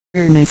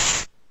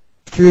awareness.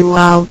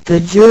 Throughout the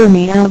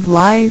journey of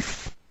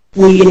life,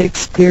 we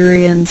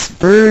experience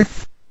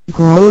birth,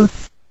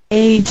 growth,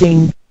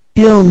 aging,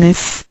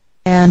 illness,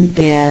 and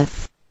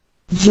death.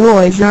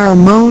 Joys are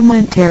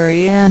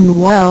momentary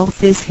and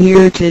wealth is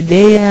here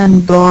today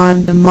and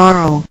gone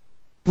tomorrow.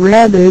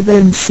 Rather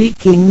than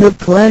seeking the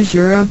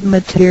pleasure of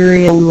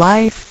material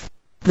life,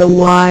 the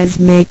wise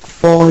make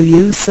full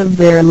use of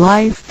their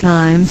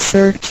lifetime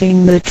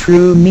searching the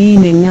true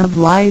meaning of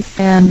life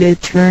and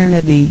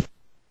eternity.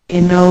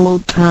 In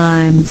old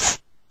times,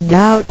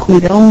 doubt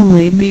could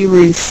only be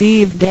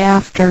received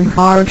after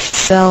harsh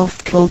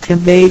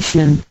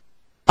self-cultivation.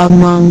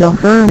 Among the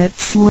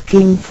hermits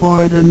looking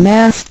for the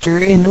master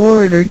in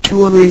order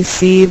to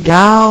receive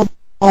Tao,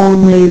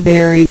 only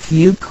very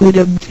few could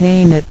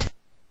obtain it.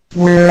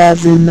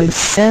 Whereas in this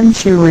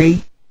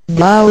century,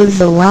 Tao is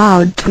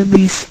allowed to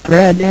be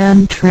spread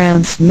and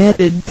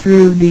transmitted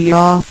through the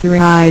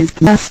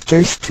authorized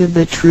masters to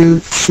the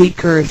truth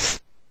seekers.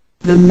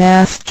 The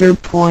master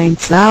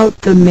points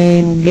out the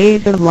main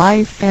gate of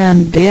life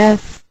and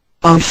death,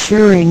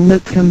 assuring the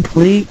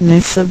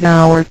completeness of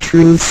our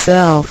true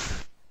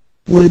self.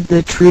 With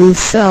the true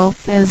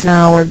self as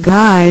our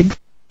guide,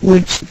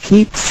 which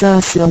keeps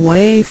us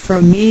away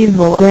from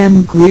evil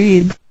and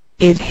greed,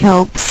 it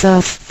helps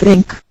us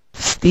think,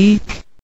 speak,